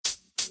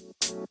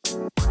I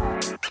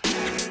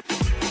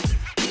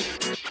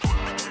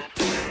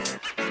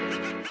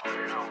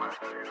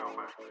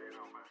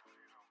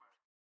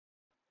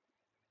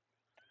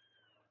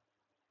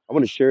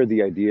want to share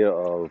the idea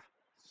of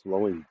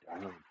slowing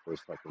down for a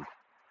second.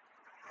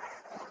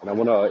 And I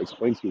want to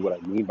explain to you what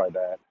I mean by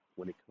that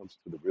when it comes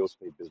to the real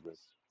estate business.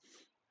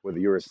 Whether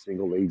you're a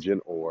single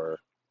agent or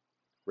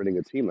running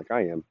a team like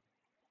I am,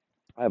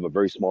 I have a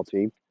very small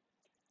team.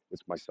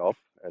 It's myself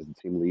as the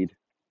team lead,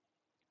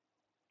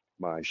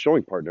 my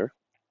showing partner,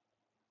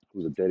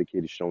 who's a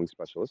dedicated showing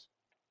specialist,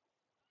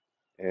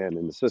 and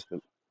an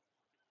assistant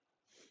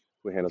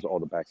who handles all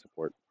the back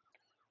support.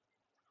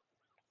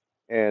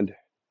 And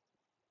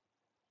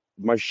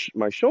my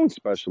showing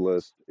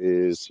specialist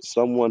is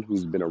someone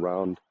who's been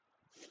around.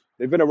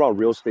 They've been around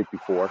real estate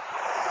before,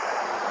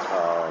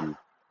 um,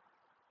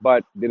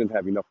 but didn't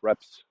have enough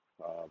reps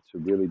to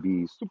really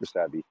be super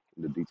savvy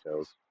in the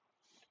details.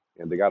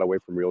 And they got away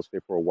from real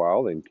estate for a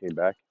while and came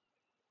back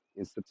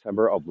in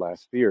September of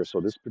last year.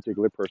 So this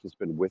particular person's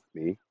been with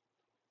me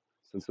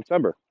since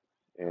September,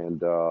 and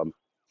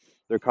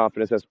their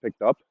confidence has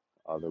picked up.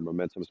 Their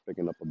momentum is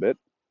picking up a bit,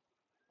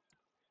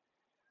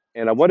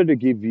 and I wanted to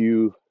give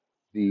you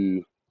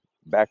the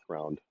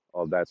background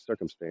of that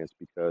circumstance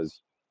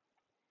because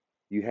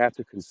you have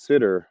to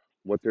consider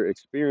what their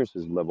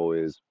experiences level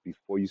is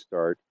before you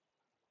start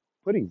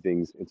putting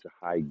things into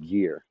high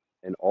gear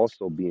and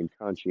also being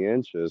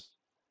conscientious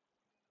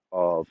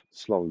of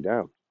slowing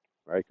down,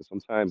 right? Because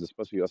sometimes,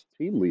 especially us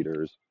team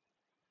leaders,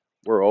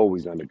 we're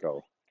always on the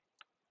go.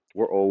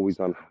 We're always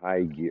on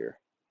high gear,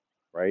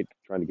 right?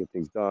 Trying to get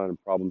things done,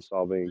 problem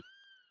solving,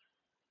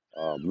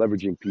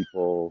 leveraging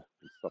people,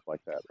 and stuff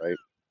like that, right?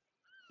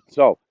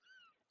 So,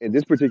 in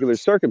this particular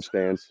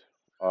circumstance,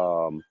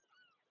 um,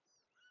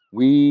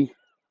 we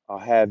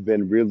have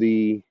been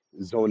really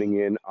zoning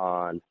in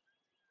on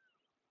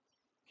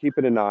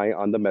keeping an eye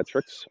on the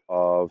metrics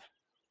of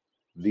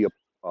the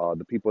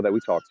people that we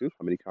talk to,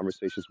 how many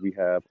conversations we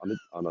have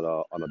on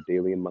a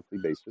daily and monthly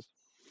basis,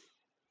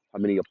 how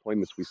many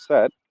appointments we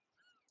set,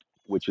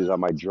 which is on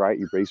my dry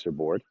eraser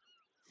board,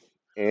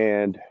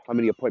 and how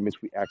many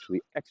appointments we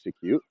actually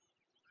execute,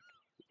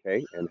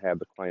 okay, and have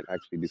the client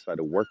actually decide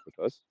to work with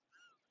us.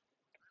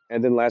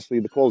 And then lastly,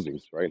 the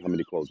closings, right? How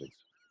many closings?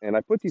 And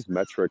I put these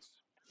metrics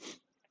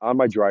on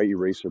my dry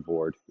eraser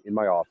board in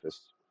my office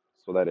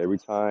so that every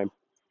time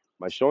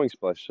my showing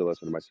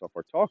specialist and myself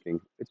are talking,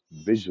 it's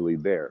visually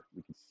there.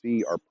 We can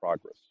see our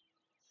progress.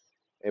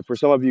 And for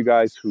some of you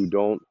guys who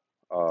don't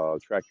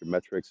track your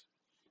metrics,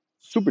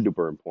 super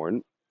duper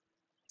important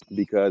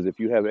because if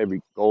you have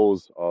every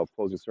goals of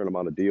closing a certain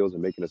amount of deals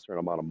and making a certain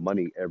amount of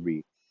money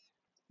every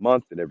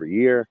month and every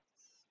year,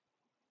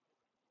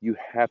 you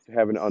have to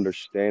have an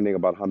understanding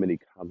about how many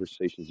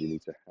conversations you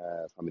need to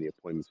have, how many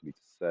appointments you need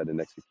to set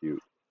and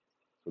execute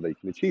so that you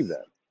can achieve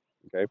that.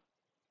 Okay.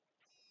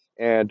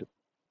 And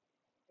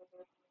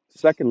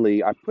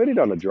secondly, I put it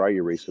on a dry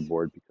eraser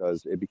board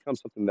because it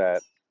becomes something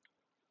that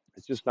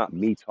it's just not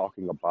me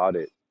talking about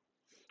it,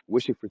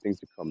 wishing for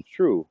things to come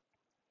true,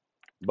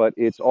 but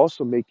it's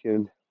also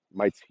making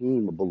my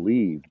team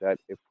believe that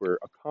if we're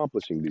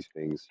accomplishing these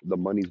things, the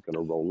money's going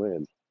to roll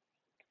in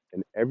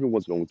and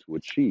everyone's going to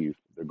achieve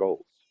their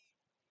goals.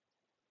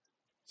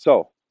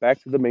 So,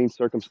 back to the main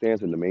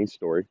circumstance and the main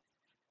story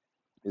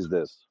is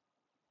this.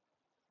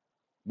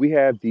 We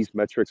have these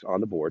metrics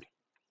on the board,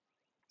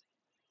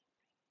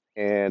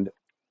 and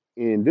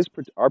in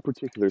our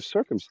particular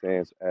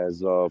circumstance,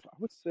 as of I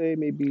would say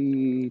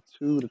maybe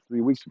 2 to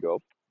 3 weeks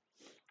ago,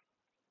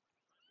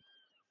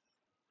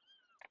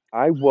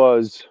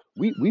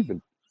 we've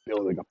been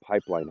building a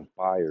pipeline of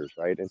buyers,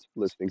 right, and some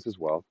listings as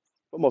well,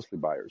 but mostly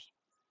buyers.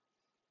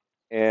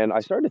 And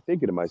I started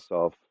thinking to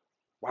myself,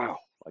 wow,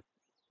 like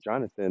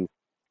Jonathan,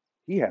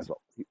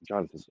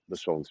 Jonathan's the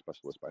showing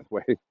specialist, by the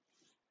way.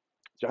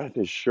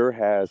 Jonathan sure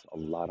has a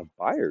lot of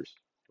buyers,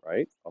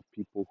 right, of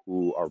people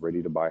who are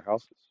ready to buy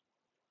houses.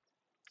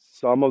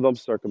 Some of them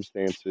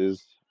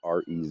circumstances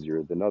are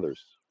easier than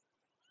others.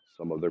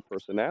 Some of their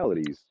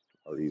personalities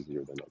are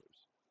easier than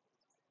others,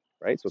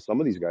 right? So some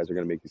of these guys are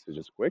going to make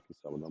decisions quick, and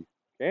some of them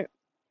can't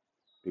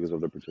because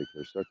of their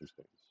particular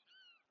circumstance.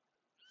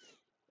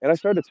 And I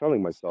started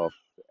telling myself,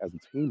 as a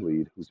team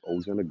lead who's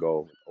always on the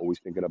go, always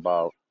thinking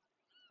about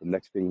the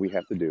next thing we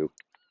have to do,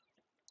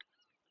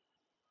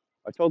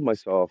 I told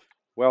myself,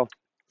 well,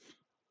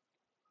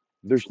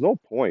 there's no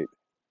point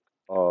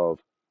of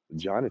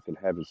Jonathan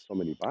having so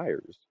many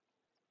buyers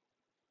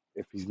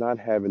if he's not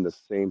having the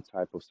same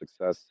type of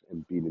success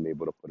and being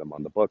able to put them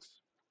on the books.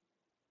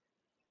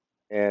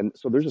 And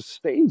so there's a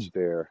stage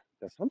there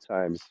that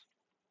sometimes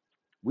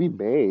we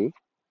may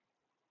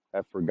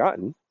have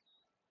forgotten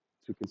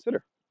to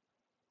consider.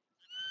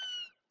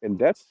 And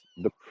that's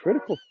the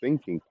critical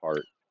thinking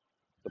part,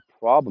 the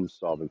problem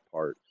solving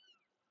part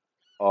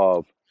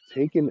of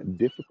taking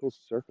difficult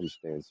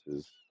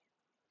circumstances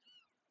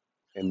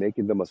and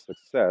making them a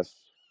success,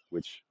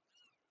 which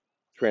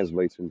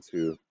translates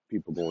into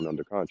people going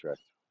under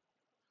contract,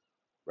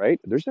 right?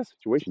 There's that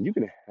situation. You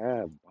can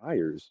have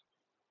buyers,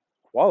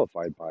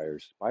 qualified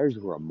buyers, buyers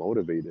who are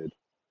motivated.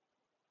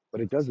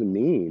 but it doesn't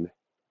mean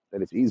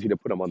that it's easy to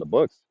put them on the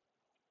books,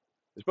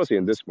 especially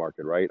in this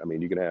market, right? I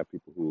mean, you can have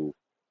people who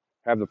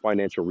have the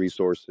financial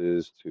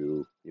resources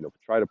to,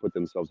 try to put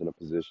themselves in a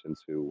position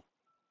to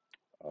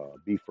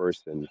be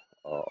first in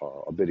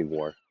a bidding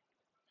war,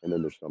 and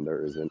then there's some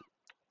there isn't.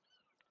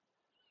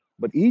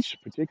 But each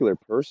particular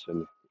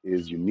person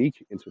is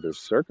unique into their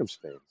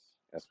circumstance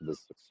as to the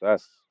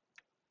success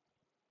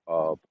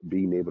of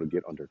being able to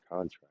get under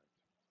contract.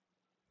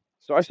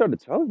 So I started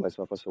telling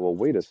myself, I said, well,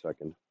 wait a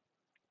second.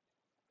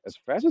 As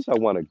fast as I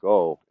want to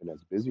go and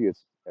as busy as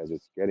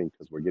it's getting,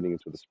 because we're getting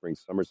into the spring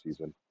summer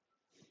season,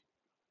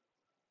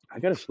 I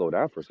got to slow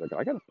down for a second.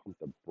 I got to pump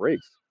the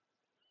brakes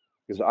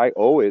because I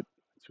owe it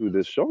to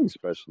this showing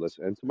specialist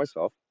and to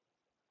myself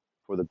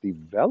for the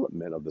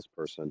development of this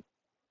person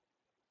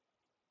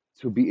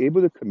to be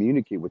able to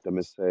communicate with them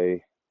and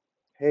say,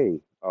 hey,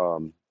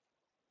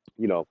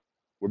 you know,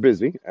 we're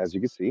busy, as you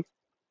can see.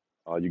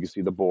 You can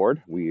see the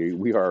board.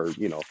 We are,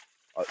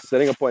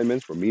 setting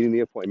appointments. We're meeting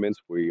the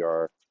appointments. We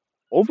are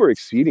over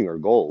exceeding our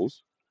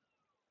goals,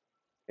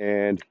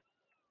 and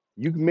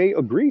you may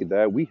agree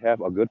that we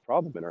have a good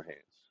problem in our hands,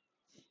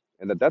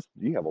 and that's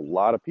you have a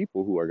lot of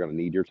people who are going to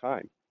need your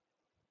time.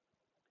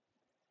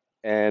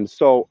 And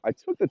so I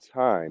took the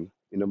time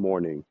in the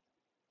morning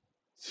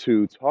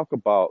to talk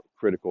about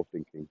critical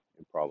thinking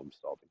and problem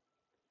solving,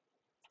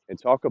 and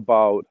talk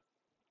about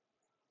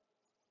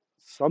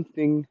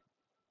something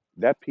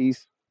that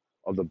piece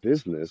of the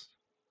business,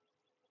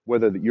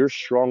 whether you're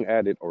strong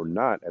at it or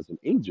not as an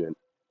agent,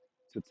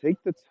 to take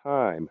the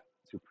time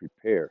to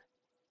prepare,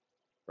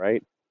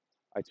 right?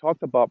 I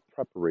talked about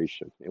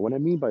preparation. And what I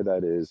mean by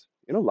that is,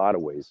 in a lot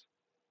of ways,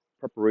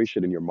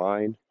 preparation in your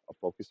mind of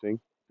focusing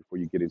before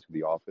you get into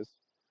the office,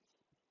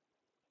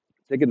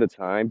 taking the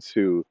time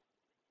to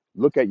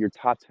look at your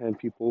top 10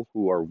 people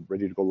who are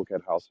ready to go look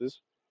at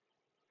houses,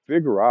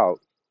 figure out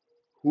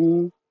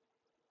who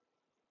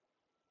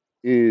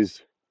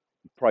is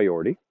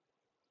priority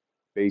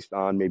based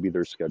on maybe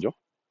their schedule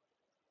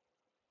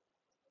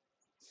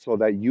so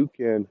that you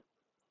can,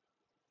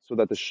 so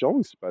that the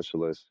showing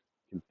specialist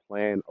can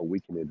plan a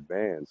week in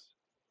advance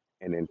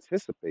and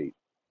anticipate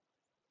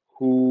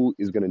who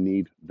is going to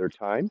need their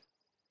time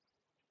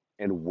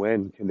and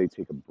when can they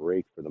take a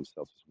break for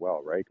themselves as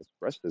well, right? Because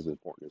rest is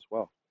important as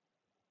well.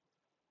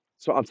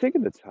 So I'm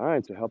taking the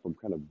time to help them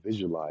kind of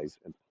visualize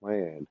and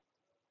plan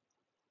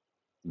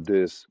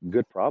this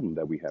good problem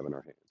that we have in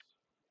our hands.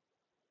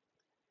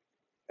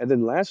 And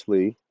then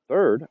lastly,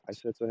 third, I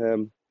said to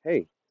him,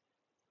 hey,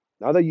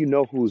 now that you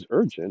know who's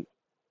urgent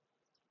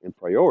and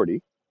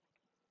priority,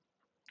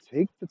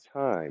 take the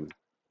time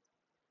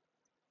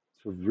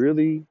to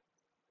really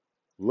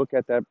look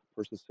at that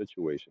person's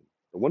situation.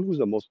 The one who's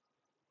the most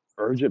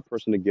urgent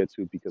person to get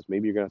to because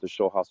maybe you're gonna have to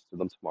show houses to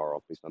them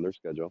tomorrow based on their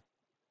schedule.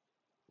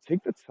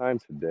 Take the time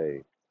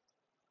today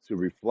to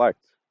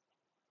reflect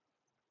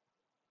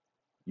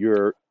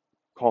your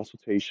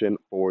consultation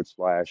forward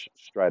slash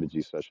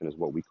strategy session is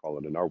what we call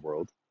it in our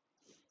world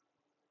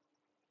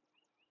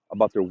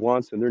about their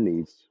wants and their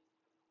needs,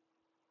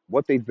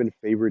 what they've been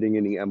favoriting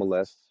in the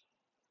MLS,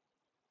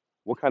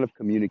 what kind of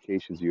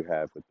communications you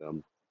have with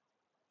them.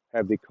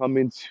 Have they come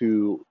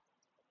into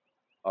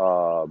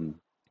um,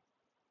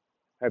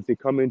 have they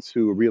come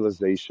into a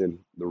realization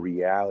the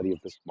reality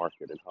of this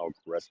market and how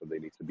aggressive they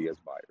need to be as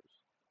buyers?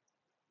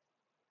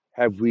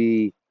 Have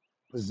we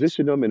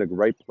positioned them in the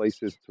right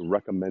places to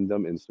recommend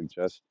them and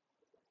suggest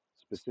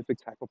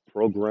specific type of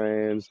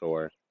programs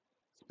or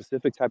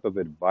specific type of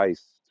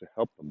advice to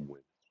help them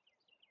win?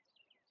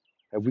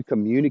 Have we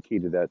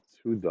communicated that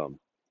to them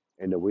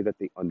in a way that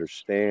they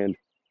understand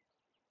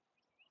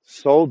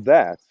so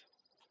that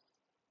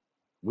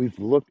we've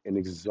looked and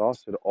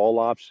exhausted all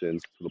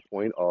options to the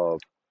point of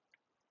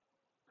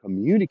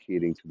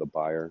communicating to the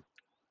buyer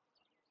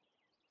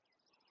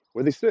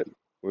where they sit,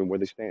 where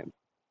they stand?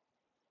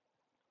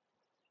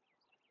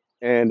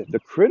 And the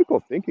critical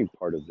thinking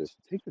part of this,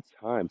 take the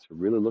time to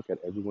really look at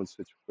everyone's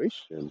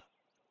situation,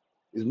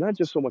 is not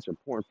just so much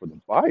important for the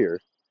buyer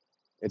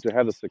and to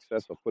have the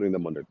success of putting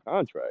them under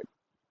contract,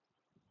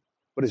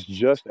 but it's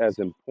just as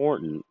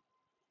important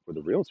for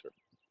the realtor.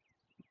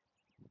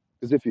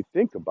 Because if you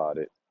think about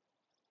it,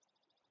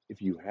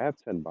 if you have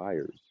 10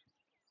 buyers,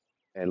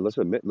 and let's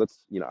admit,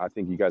 I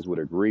think you guys would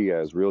agree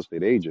as real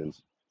estate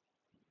agents,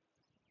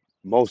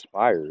 most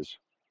buyers,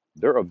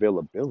 their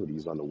availability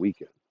is on the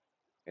weekend.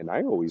 And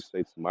I always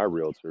say to my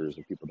realtors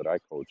and people that I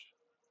coach,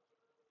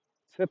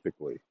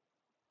 typically,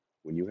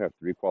 when you have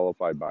three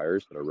qualified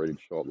buyers that are ready to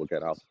show up, look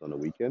at houses on the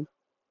weekend,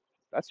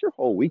 that's your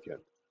whole weekend,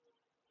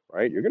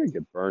 right? You're going to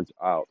get burnt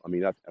out. I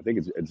mean, I think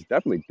it's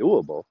definitely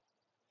doable,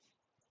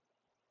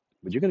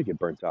 but you're going to get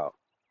burnt out.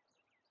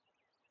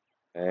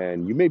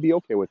 And you may be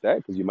okay with that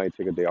because you might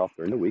take a day off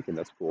during the week, and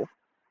that's cool,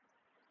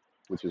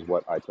 which is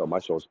what I tell my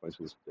show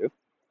sponsors to do.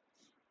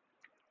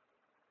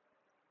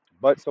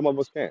 But some of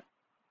us can't.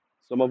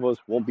 Some of us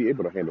won't be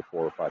able to handle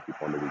 4 or 5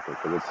 people on the weekend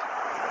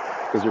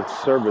because your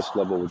service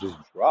level will just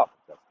drop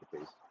if that's the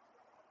case.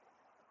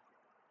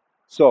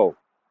 So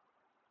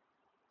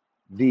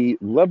the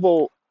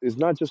level is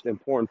not just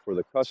important for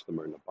the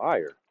customer and the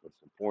buyer, but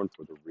it's important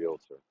for the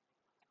realtor.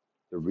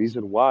 The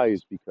reason why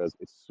is because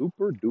it's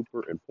super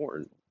duper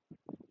important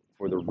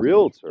for the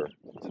realtor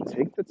to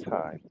take the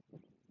time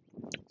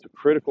to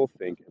critical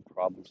think and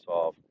problem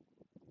solve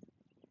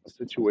a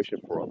situation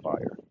for a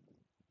buyer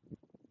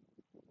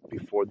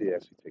before they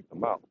actually take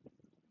them out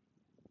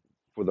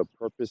for the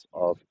purpose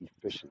of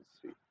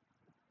efficiency.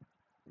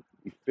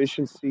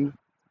 Efficiency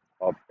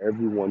of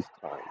everyone's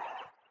time.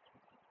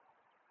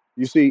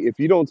 You see, if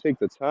you don't take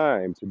the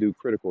time to do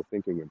critical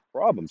thinking and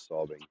problem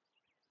solving,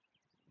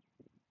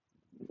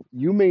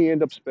 you may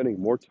end up spending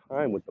more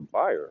time with the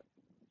buyer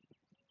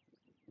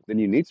than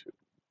you need to.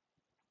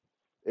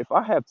 If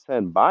I have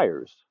 10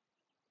 buyers,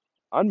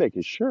 I'm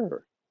making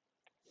sure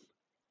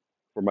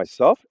for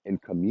myself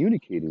and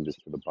communicating this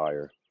to the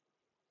buyer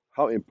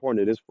how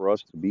important it is for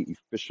us to be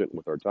efficient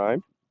with our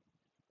time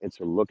and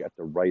to look at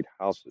the right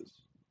houses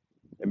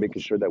and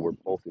making sure that we're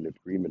both in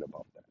agreement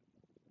about that.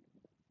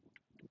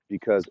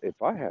 Because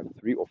if I have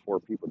 3 or 4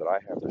 people that I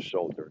have to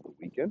show during the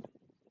weekend,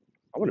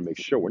 I want to make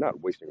sure we're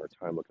not wasting our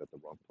time looking at the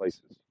wrong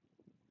places.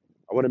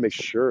 I want to make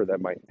sure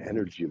that my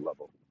energy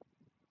level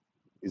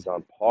is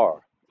on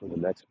par for the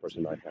next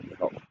person I have to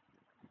help.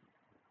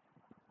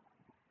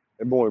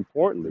 And more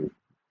importantly,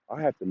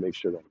 I have to make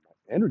sure that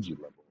my energy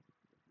level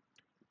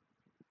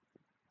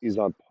is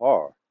on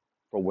par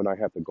for when I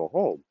have to go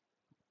home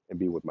and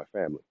be with my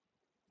family,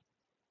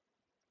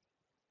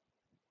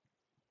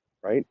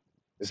 right?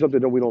 It's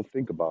something that we don't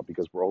think about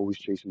because we're always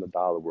chasing the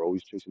dollar. We're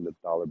always chasing the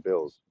dollar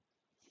bills.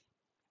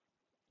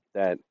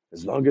 That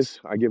as long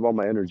as I give all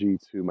my energy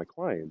to my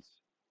clients,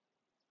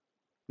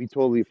 we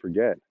totally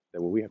forget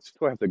that when we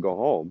still have to go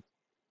home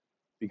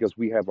because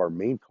we have our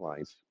main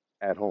clients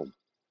at home,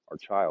 our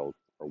child,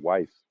 our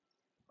wife,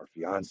 our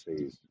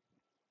fiancés,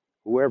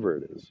 whoever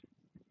it is,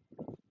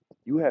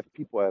 you have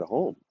people at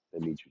home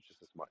that need you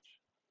just as much.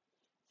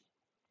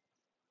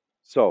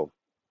 So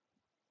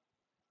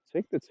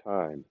take the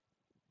time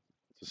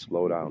to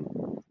slow down.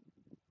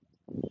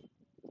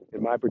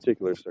 In my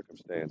particular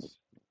circumstance,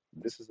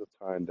 this is the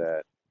time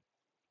that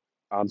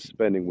I'm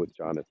spending with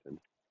Jonathan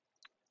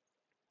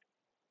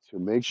to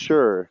make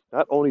sure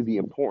not only the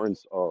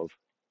importance of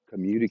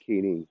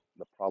communicating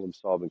the problem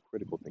solving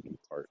critical thinking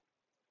part,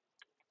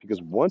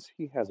 because once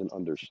he has an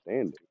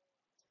understanding,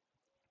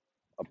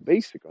 a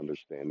basic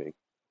understanding,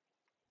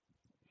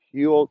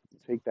 he'll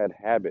take that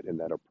habit and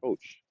that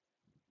approach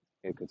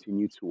and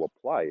continue to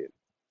apply it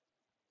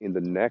in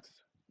the next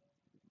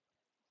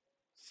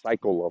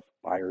cycle of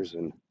buyers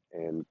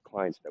and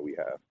clients that we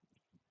have.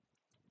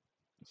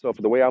 So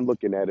for the way I'm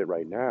looking at it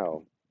right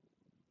now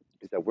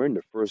is that we're in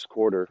the first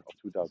quarter of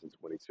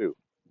 2022.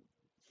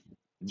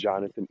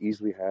 Jonathan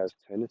easily has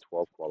 10 to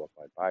 12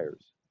 qualified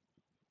buyers.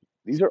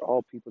 These are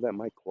all people that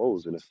might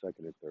close in the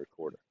second and third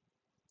quarter.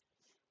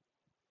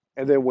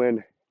 And then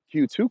when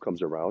Q2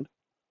 comes around,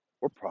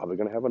 we're probably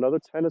going to have another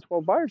 10 to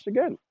 12 buyers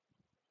again.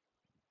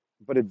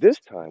 But at this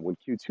time, when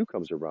Q2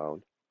 comes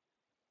around,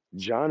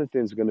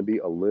 Jonathan's going to be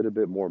a little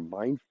bit more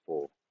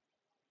mindful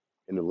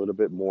and a little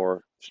bit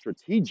more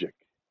strategic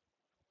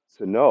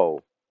to know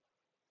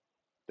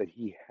that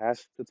he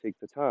has to take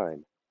the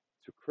time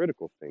to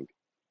critical think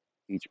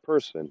each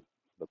person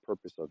for the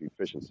purpose of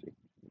efficiency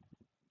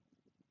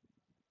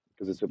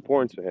because it's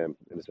important to him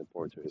and it's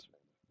important to his family.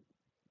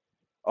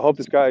 I hope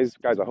this guys,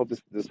 I hope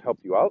this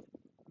helped you out.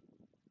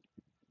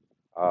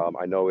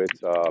 I know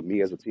it's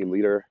me as a team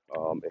leader.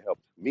 It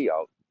helped me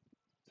out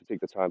to take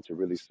the time to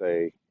really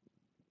say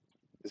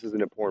this is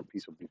an important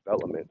piece of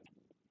development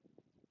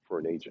for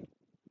an agent,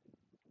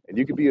 and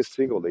you could be a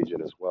single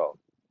agent as well.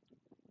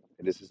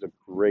 And this is a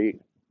great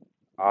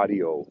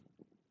audio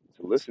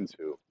to listen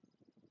to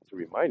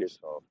remind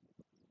yourself,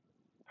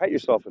 pat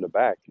yourself in the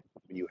back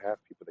when you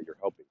have people that you're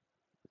helping,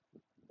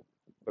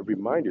 but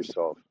remind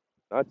yourself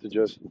not to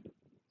just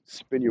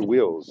spin your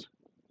wheels,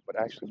 but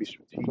actually be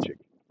strategic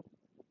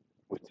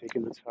with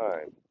taking the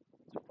time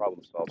to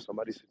problem solve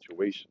somebody's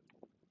situation.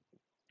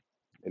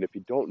 And if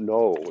you don't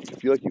know, if you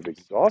feel like you've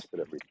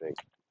exhausted everything,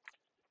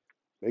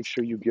 make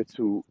sure you get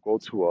to go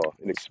to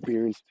an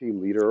experienced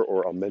team leader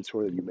or a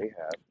mentor that you may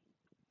have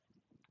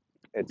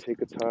and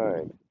take a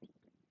time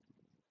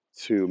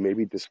to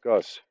maybe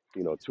discuss,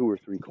 2 or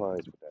 3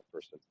 clients with that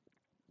person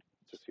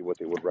to see what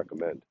they would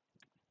recommend.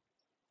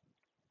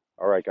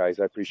 All right, guys,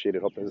 I appreciate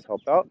it. Hope this has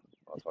helped out.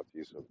 I'll talk to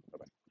you soon. Bye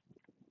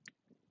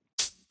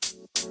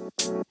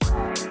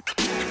bye.